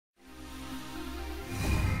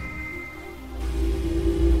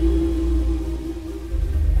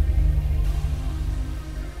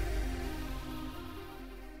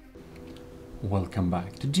welcome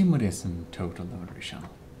back to Gmodism Total Loader channel.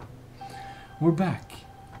 We're back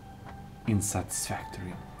in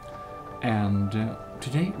Satisfactory, and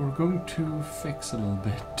today we're going to fix a little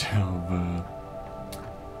bit of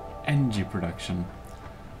energy production.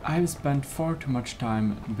 I've spent far too much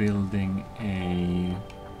time building a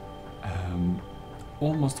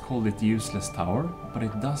almost called it useless tower, but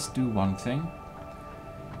it does do one thing.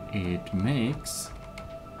 It makes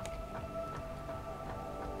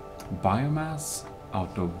biomass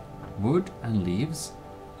out of wood and leaves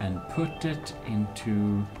and put it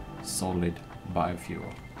into solid biofuel.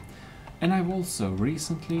 And I've also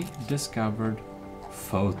recently discovered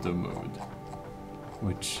photo mode,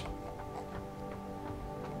 which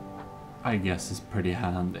I guess is pretty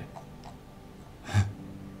handy.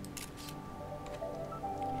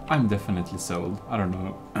 I'm definitely sold. I don't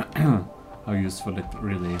know how useful it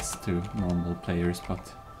really is to normal players,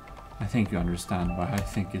 but I think you understand why I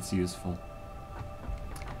think it's useful.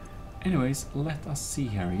 Anyways, let us see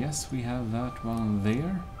here. Yes, we have that one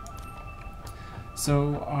there.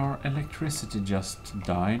 So our electricity just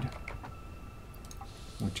died,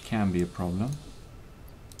 which can be a problem.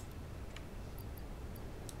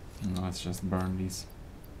 Let's just burn these.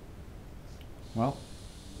 Well,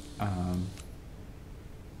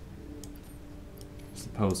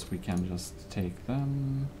 suppose we can just take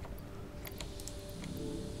them.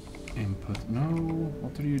 Input, no,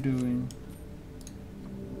 what are you doing?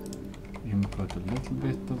 Input a little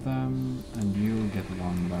bit of them, and you get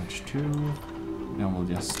one batch too. Then we'll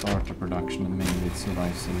just start the production and maybe it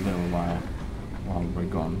survives a little while we're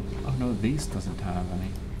gone. Oh no, these doesn't have any.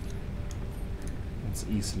 It's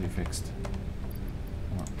easily fixed.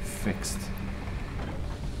 Or fixed.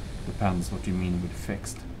 Depends what you mean with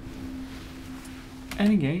fixed.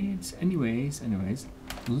 Anyways,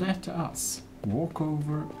 let us walk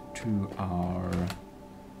over to our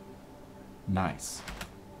nice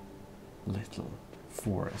little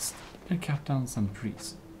forest and cut down some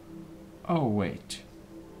trees. Oh wait.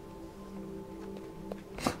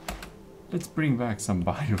 Let's bring back some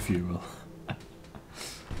biofuel.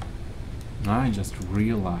 I just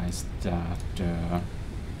realized that...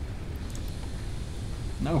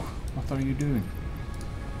 No, what are you doing?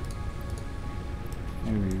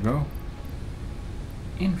 There you go.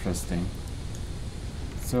 Interesting.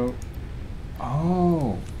 So,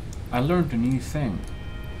 oh, I learned a new thing.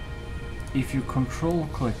 If you control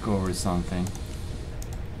click over something,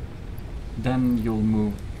 then you'll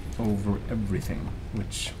move over everything,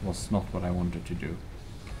 which was not what I wanted to do.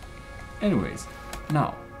 Anyways,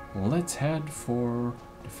 now let's head for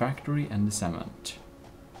the factory and the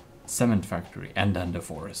cement factory, and then the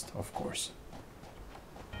forest, of course.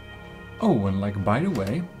 Oh, and like, by the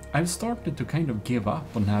way, I've started to kind of give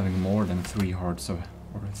up on having more than 3 hearts or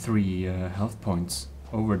 3 health points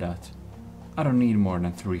over that. I don't need more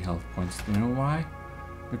than 3 health points. Do you know why?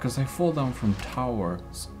 Because I fall down from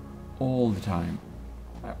towers all the time.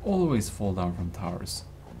 I always fall down from towers.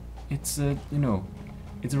 It's, you know,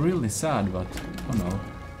 it's really sad, but, oh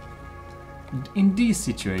no. In these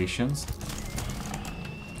situations,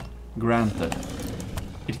 granted,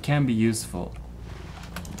 it can be useful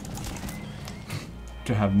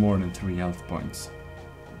to have more than 3 health points.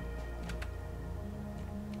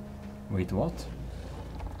 Wait, what?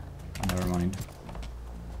 Never mind.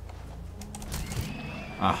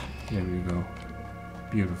 Ah, here we go.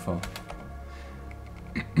 Beautiful.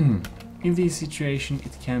 In this situation,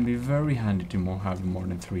 it can be very handy to have more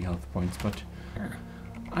than 3 health points, but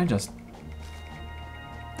I just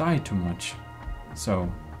die too much.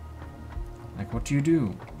 So, like, what do you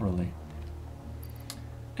do, really?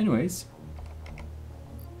 Anyways,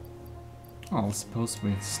 I'll suppose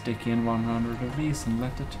we stick in 100 of these and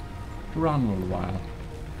let it run a little while.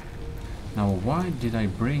 Now, why did I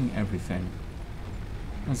bring everything?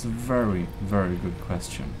 That's a very, very good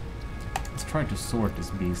question. Let's try to sort this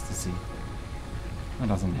beast to see. That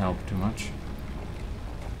doesn't help too much.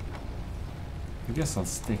 I guess I'll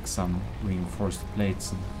stick some reinforced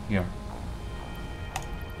plates in here.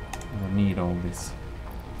 I don't need all this.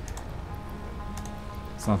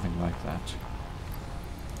 Something like that.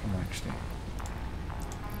 Or actually...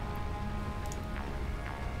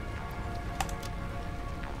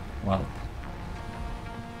 well...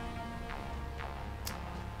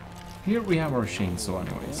 here we have our chainsaw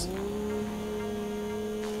anyways.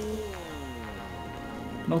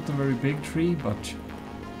 Not a very big tree, but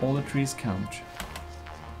all the trees count.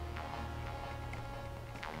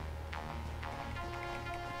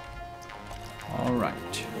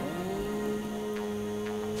 Alright.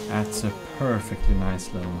 That's a perfectly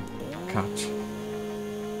nice little cut.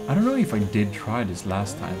 I don't know if I did try this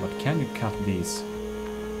last time, but can you cut these?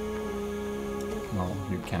 No,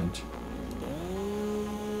 you can't.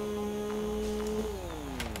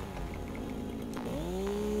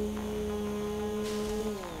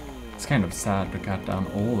 It's kind of sad to cut down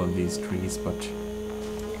all of these trees, but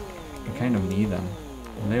I kind of need them.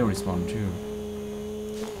 And there is one too.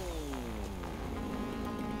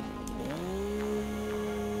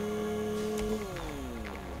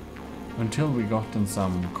 Until we gotten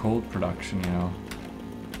some coal production, you know,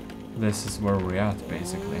 this is where we're at,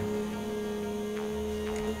 basically.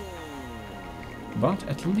 But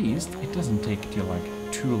at least it doesn't take till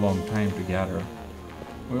like too long time to gather.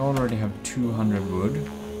 We already have 200 wood.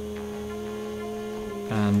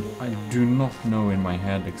 And I do not know in my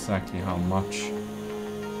head exactly how much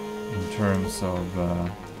in terms of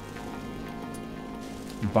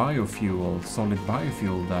biofuel, solid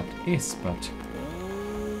biofuel that is, but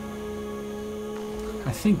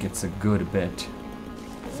I think it's a good bit.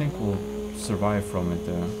 I think we'll survive from it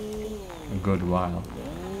a good while.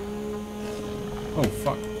 Oh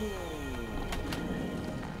fuck.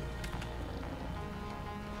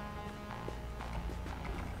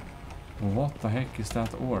 What the heck is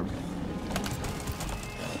that orb?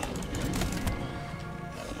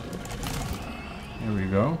 Here we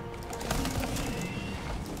go.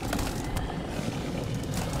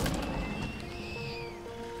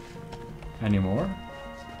 Any more?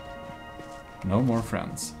 No more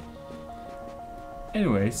friends.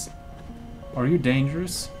 Anyways, are you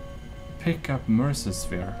dangerous? Pick up Mercer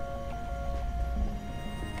Sphere.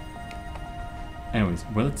 Anyways,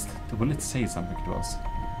 will it say something to us?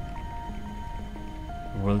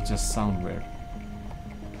 Or will it just sound weird?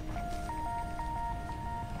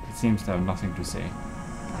 It seems to have nothing to say.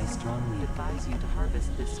 I strongly advise you to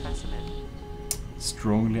harvest this specimen.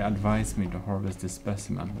 Strongly advise me to harvest this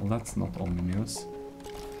specimen. Well, that's not ominous.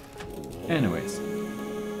 Anyways.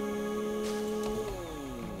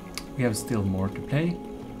 We have still more to play.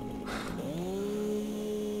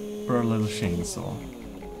 For a little chainsaw.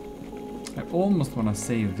 I almost want to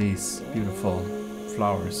save these beautiful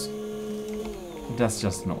flowers. That's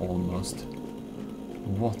just an almost.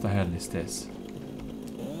 What the hell is this?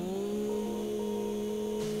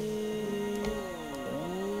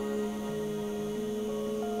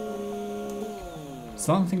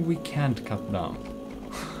 Something we can't cut down.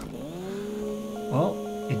 Well,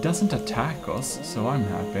 it doesn't attack us, so I'm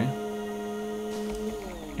happy.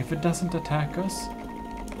 If it doesn't attack us,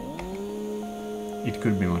 it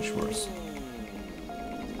could be much worse.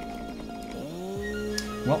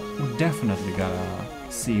 Well, we definitely gotta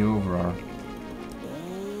see over our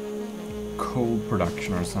coal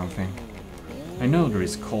production or something. I know there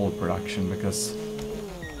is coal production because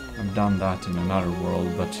I've done that in another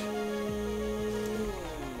world, but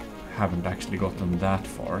haven't actually gotten that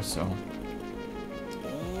far, so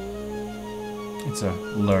it's a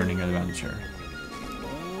learning adventure.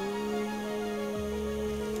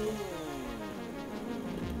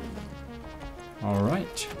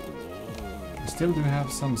 Alright. We still do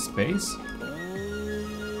have some space.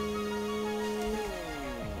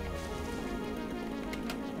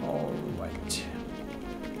 Alright.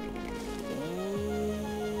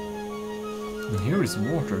 And here is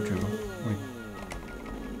water too. Wait.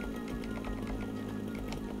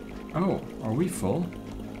 Oh, are we full?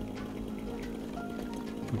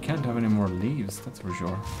 We can't have any more leaves, that's for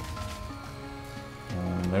sure.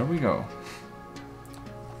 There we go.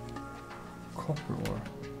 Copper ore.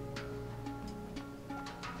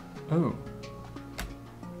 Oh.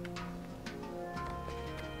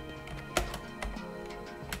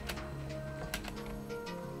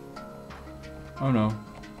 Oh no.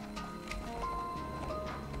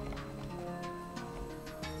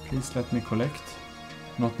 Please let me collect.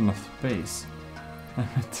 Not enough space. Damn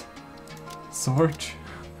it. Sort.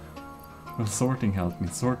 Will sorting help me?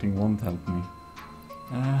 Sorting won't help me.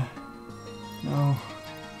 No.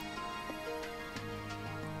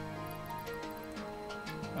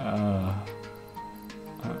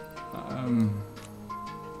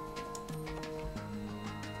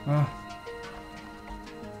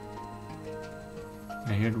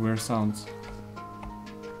 I hear the weird sounds.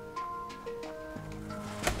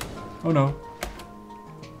 Oh no.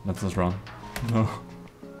 Let us run. No.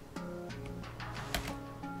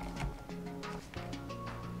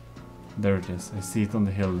 There it is. I see it on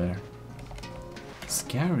the hill there.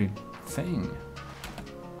 Scary thing.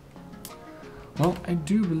 Well, I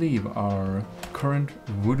do believe our current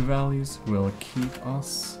wood values will keep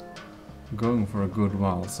us going for a good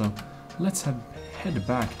while. So let's head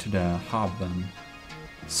back to the hub and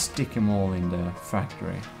stick them all in the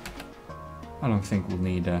factory. I don't think we'll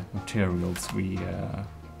need materials we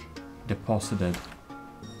deposited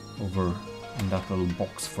over in that little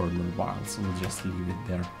box for a little while, so we'll just leave it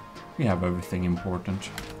there. We have everything important.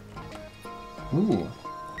 Ooh.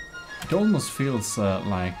 It almost feels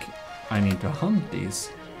like I need to hunt these.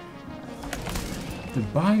 The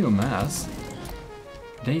biomass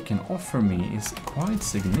they can offer me is quite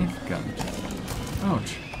significant.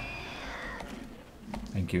 Ouch.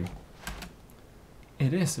 Thank you.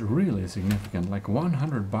 It is really significant, like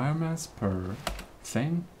 100 biomass per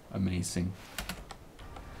thing. Amazing.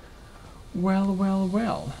 Well, well,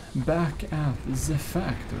 well. Back at the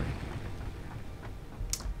factory.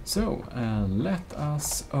 So, let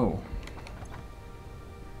us... Oh.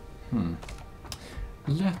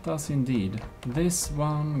 Let us indeed. This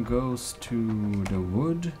one goes to the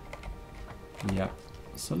wood. Yep.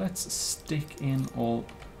 So let's stick in all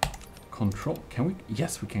control. Can we?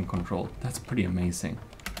 Yes, we can control. That's pretty amazing.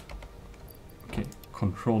 Okay,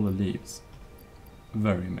 control the leaves.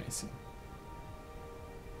 Very amazing.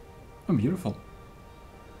 Oh, beautiful.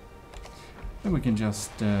 Then we can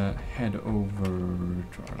just head over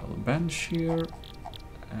to our little bench here.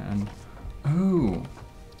 And... Oh!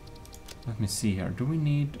 Let me see here. Do we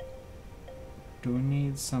need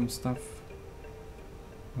some stuff?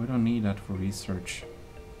 We don't need that for research.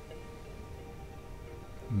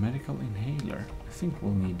 Medical inhaler. I think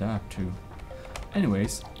we'll need that too.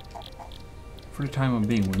 Anyways, for the time of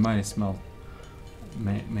being, we might as well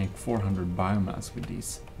make 400 biomass with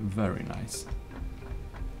these. Very nice.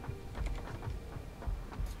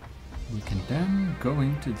 We can then go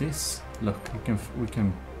into this. Look, we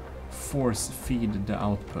can force feed the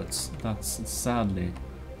outputs. That's sadly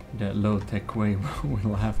the low-tech way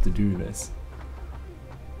we'll have to do this.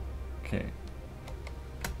 Okay.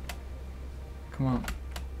 Come on.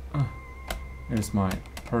 Here's my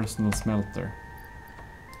personal smelter.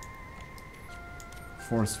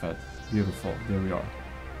 Force fed. Beautiful. There we are.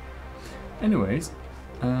 Anyways.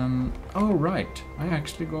 Oh right. I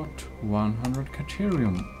actually got 100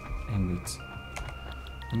 Caterium ingots.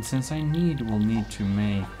 And since we'll need to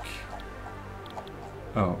make...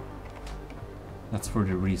 Oh. That's for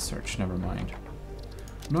the research, never mind.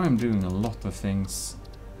 Now I'm doing a lot of things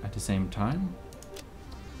at the same time.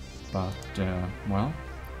 But, well,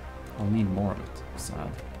 I'll need more of it. Sad.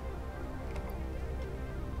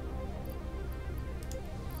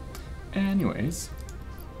 Anyways.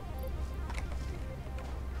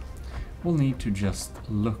 We'll need to just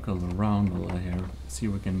look around a little here. See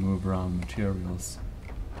if we can move around materials.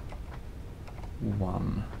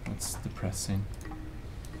 1. That's depressing.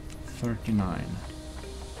 39.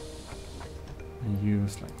 And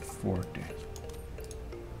use like 40.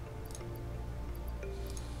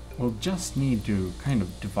 We'll just need to kind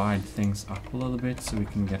of divide things up a little bit so we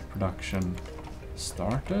can get production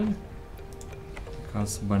started.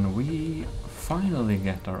 Because when we finally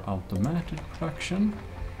get our automated production,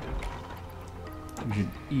 we should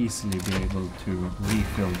easily be able to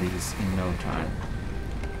refill these in no time.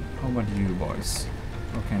 How about you boys?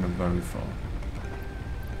 We're kind of very full.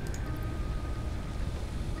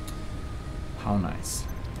 How nice.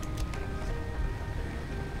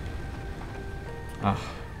 Ah.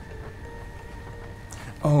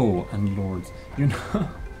 Oh, and lords, you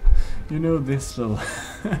know this little...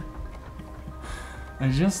 I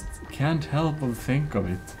just can't help but think of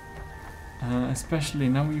it. Especially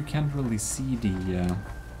now you can't really see the...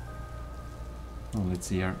 Oh, let's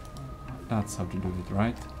see here. That's how to do it,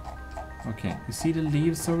 right? Okay, you see the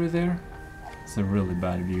leaves over there? It's a really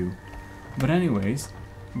bad view. But anyways,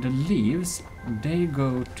 the leaves, they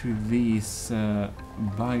go to these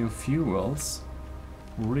biofuels.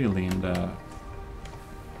 Really in the...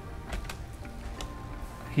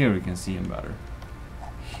 Here you can see them better.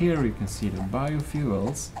 Here you can see the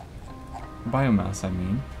biofuels. Biomass, I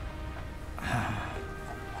mean.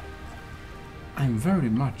 I'm very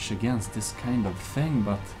much against this kind of thing,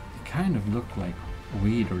 but it kind of look like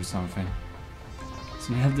weed or something.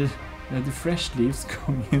 So you have the fresh leaves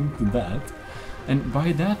going into that, and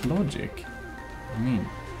by that logic, I mean,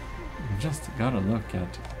 you just gotta look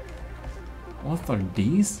at what are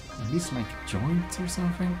these? Are these like joints or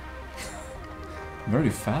something? Very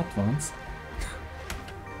fat ones.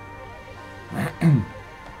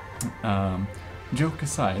 Joke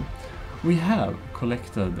aside, we have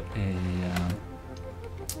collected a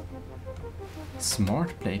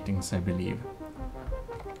smart platings, I believe.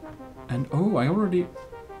 And oh, I already...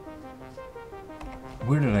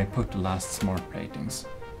 Where did I put the last smart platings?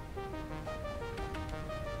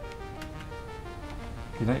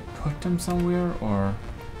 Did I put them somewhere or...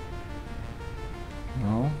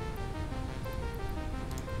 No?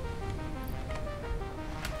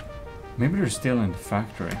 Maybe they're still in the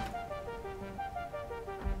factory.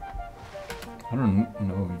 I don't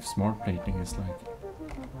know if smart plating is like...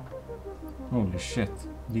 Holy shit,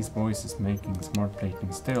 these boys is making smart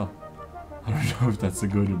plating still. I don't know if that's a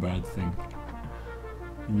good or bad thing.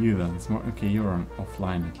 You then, smart... Okay, you're on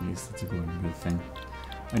offline at least, that's a good thing.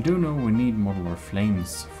 I do know we need modular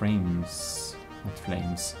frames, not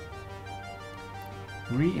flames.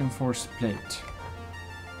 Reinforced plate.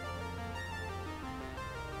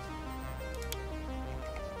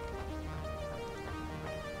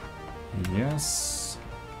 Yes.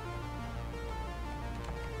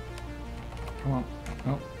 Come on.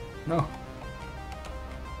 No. No.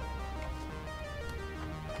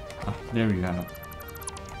 Ah, there you have it.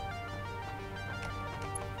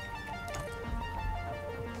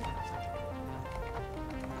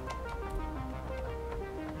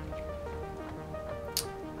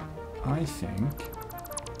 I think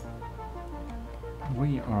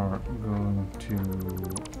we are going to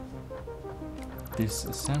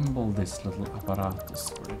disassemble this little apparatus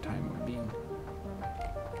for the time being.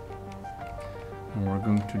 And we're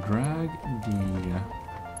going to drag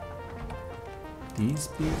these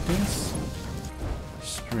pieces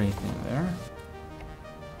straight in there.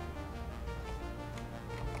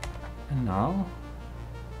 And now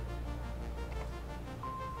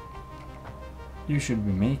you should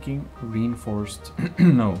be making reinforced,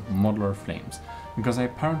 no, modular flames, because I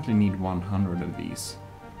apparently need 100 of these.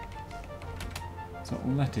 So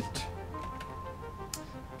let it...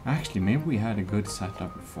 Actually, maybe we had a good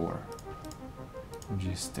setup before.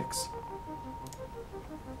 Logistics.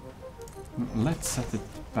 Let's set it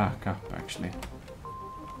back up, actually.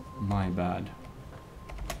 My bad.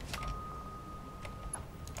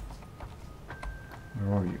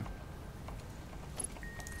 Where are you?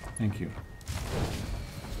 Thank you.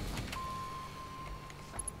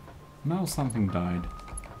 Now something died.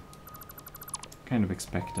 Kind of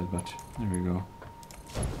expected, but there we go.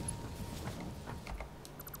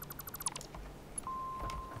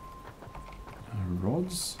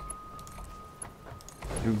 Rods.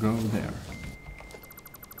 You go there.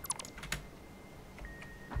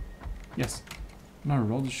 Yes. Now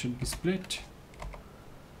rods should be split.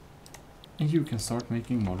 And you can start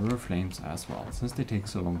making modular flames as well, since they take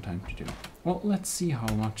so long time to do. Well, let's see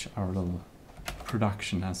how much our little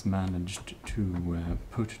production has managed to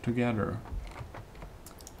put together.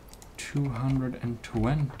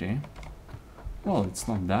 220. Well, it's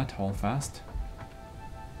not that all fast.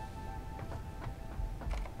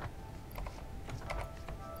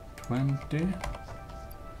 20.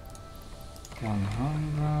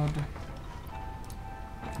 100.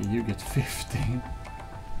 Okay, you get 50.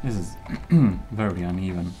 This is very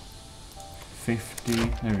uneven. 50,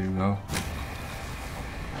 there you go.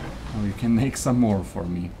 Now you can make some more for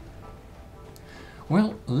me.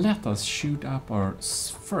 Well, let us shoot up our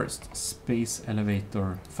first space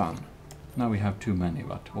elevator fun. Now we have too many,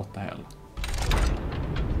 but what the hell.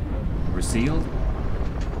 We're sealed.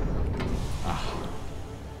 Ah.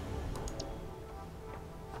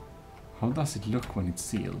 How does it look when it's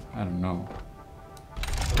sealed? I don't know.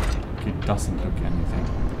 It doesn't look anything.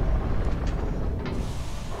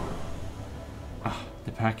 Ah,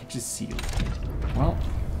 the package is sealed. Well,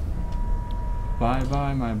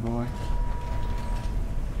 bye-bye, my boy.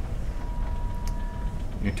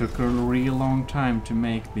 It took a real long time to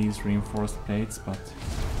make these reinforced plates, but...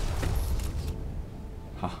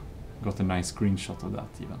 Ha, got a nice screenshot of that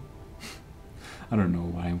even. I don't know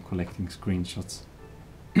why I'm collecting screenshots.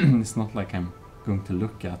 It's not like I'm going to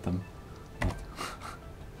look at them. But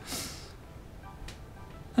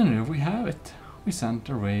and there we have it. We sent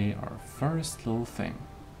away our first little thing.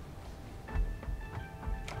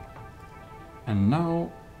 And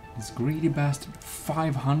now, this greedy bastard,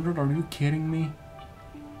 500? Are you kidding me?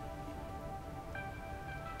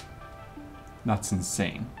 That's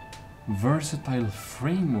insane. Versatile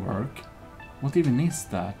framework? What even is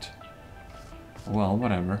that? Well,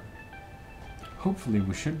 whatever. Hopefully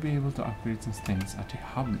we should be able to upgrade some things at the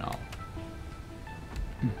hub now.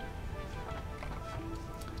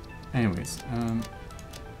 Anyways,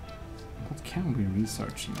 what can we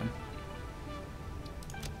research then?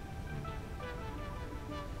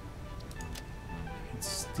 It's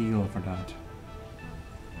steel for that.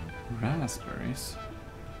 Raspberries.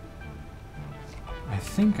 I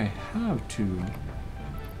think I have to.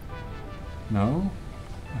 No?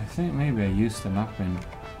 I think maybe I used them up and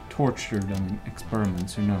tortured them in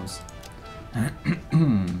experiments, who knows.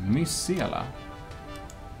 Mycela.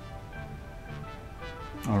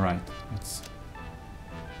 Alright, let's...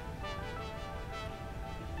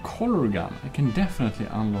 Color gun. I can definitely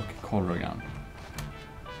unlock a color gun.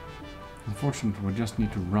 Unfortunately, we just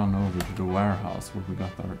need to run over to the warehouse where we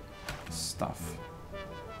got our stuff.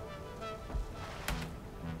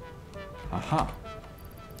 Aha!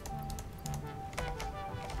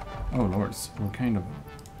 Oh lords, we're kind of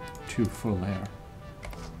too full here.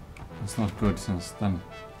 It's not good since then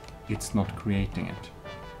it's not creating it.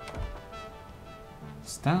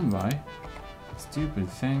 Standby? Stupid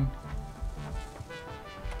thing.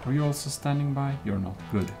 Are you also standing by? You're not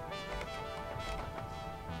good.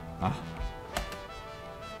 Ah.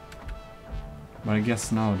 But I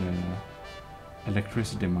guess now the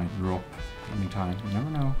electricity might drop anytime. You never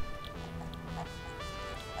know.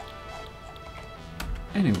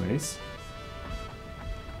 Anyways.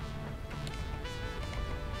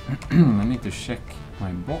 I need to check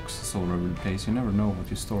my boxes all over the place. You never know what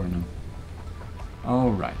you store in them.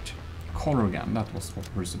 Alright. Color gun. That was what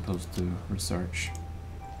we're supposed to research.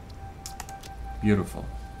 Beautiful.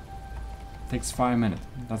 Takes 5 minutes.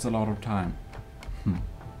 That's a lot of time.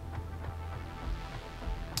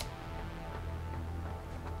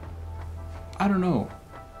 I don't know.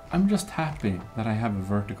 I'm just happy that I have a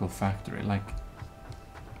vertical factory. Like,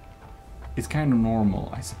 it's kind of normal,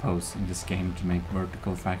 I suppose, in this game to make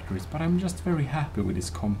vertical factories, but I'm just very happy with this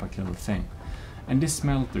compact little thing. And this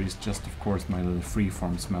smelter is just, of course, my little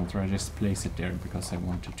freeform smelter. I just place it there because I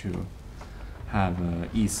wanted to have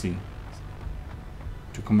easy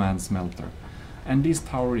to command smelter. And this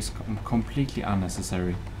tower is completely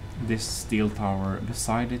unnecessary. This steel tower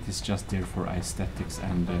beside it is just there for aesthetics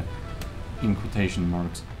and, in quotation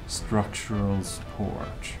marks, structural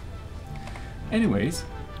support. Anyways,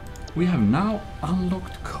 we have now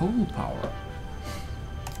unlocked coal power.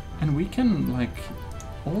 And we can, like,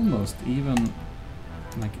 almost even,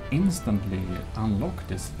 like, instantly unlock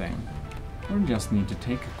this thing. We just need to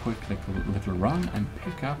take a quick little run and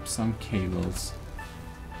pick up some cables.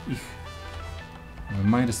 We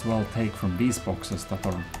might as well take from these boxes that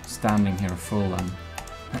are standing here full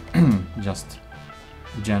and just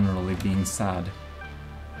generally being sad.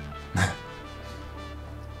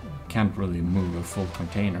 Can't really move a full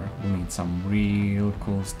container. We'll need some real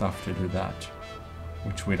cool stuff to do that,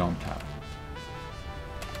 which we don't have.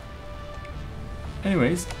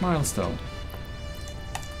 Anyways, milestone.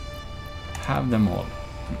 Have them all.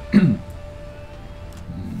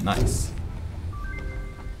 Nice.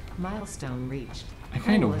 Milestone reached. I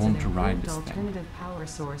kind Coal of is want an to ride improved this thing. alternative power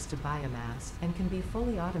source to biomass and can be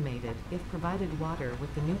fully automated if provided water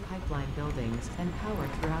with the new pipeline buildings and power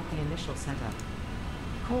throughout the initial setup.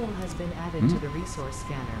 Coal has been added to the resource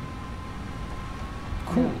scanner.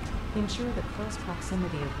 Cool. Note, ensure the close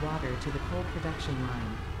proximity of water to the coal production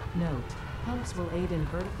line. Note, pumps will aid in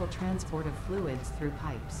vertical transport of fluids through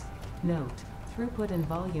pipes. Note, throughput and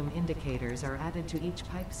volume indicators are added to each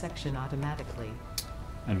pipe section automatically.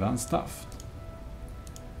 Advanced stuff.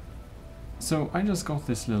 So I just got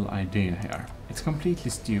this little idea here. It's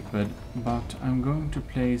completely stupid, but I'm going to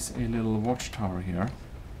place a little watchtower here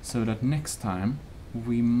so that next time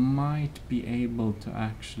we might be able to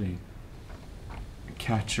actually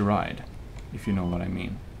catch a ride, if you know what I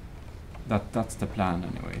mean. That's the plan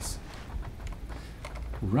anyways.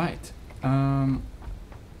 Right.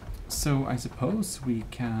 So I suppose we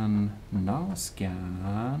can now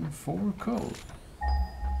scan for coal.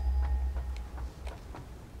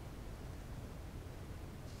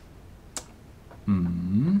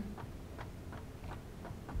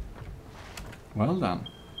 Well done.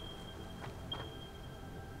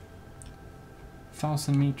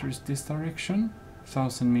 1000 meters this direction,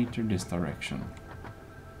 1000 meter this direction.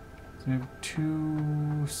 So we have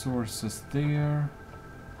 2 sources there,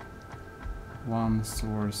 1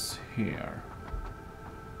 source here.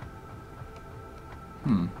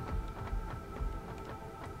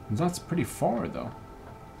 That's pretty far though.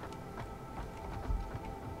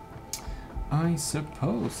 I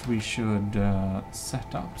suppose we should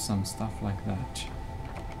set up some stuff like that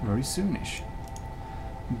very soonish.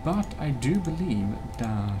 But I do believe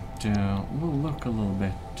that we'll look a little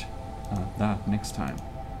bit at that next time.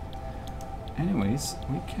 Anyways,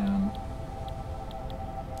 we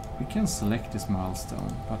can select this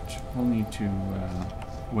milestone, but we'll need to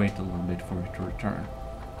wait a little bit for it to return.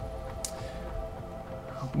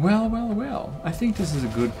 Well, I think this is a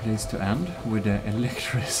good place to end with the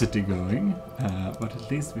electricity going, but at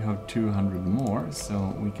least we have 200 more,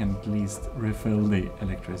 so we can at least refill the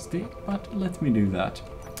electricity, but let me do that.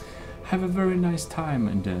 Have a very nice time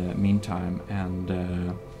in the meantime, and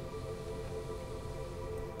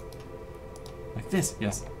like this,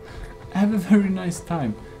 yes. Have a very nice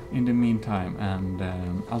time in the meantime, and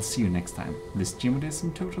I'll see you next time. This is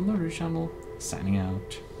Gmodism Total Nerdy Channel, signing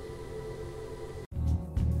out.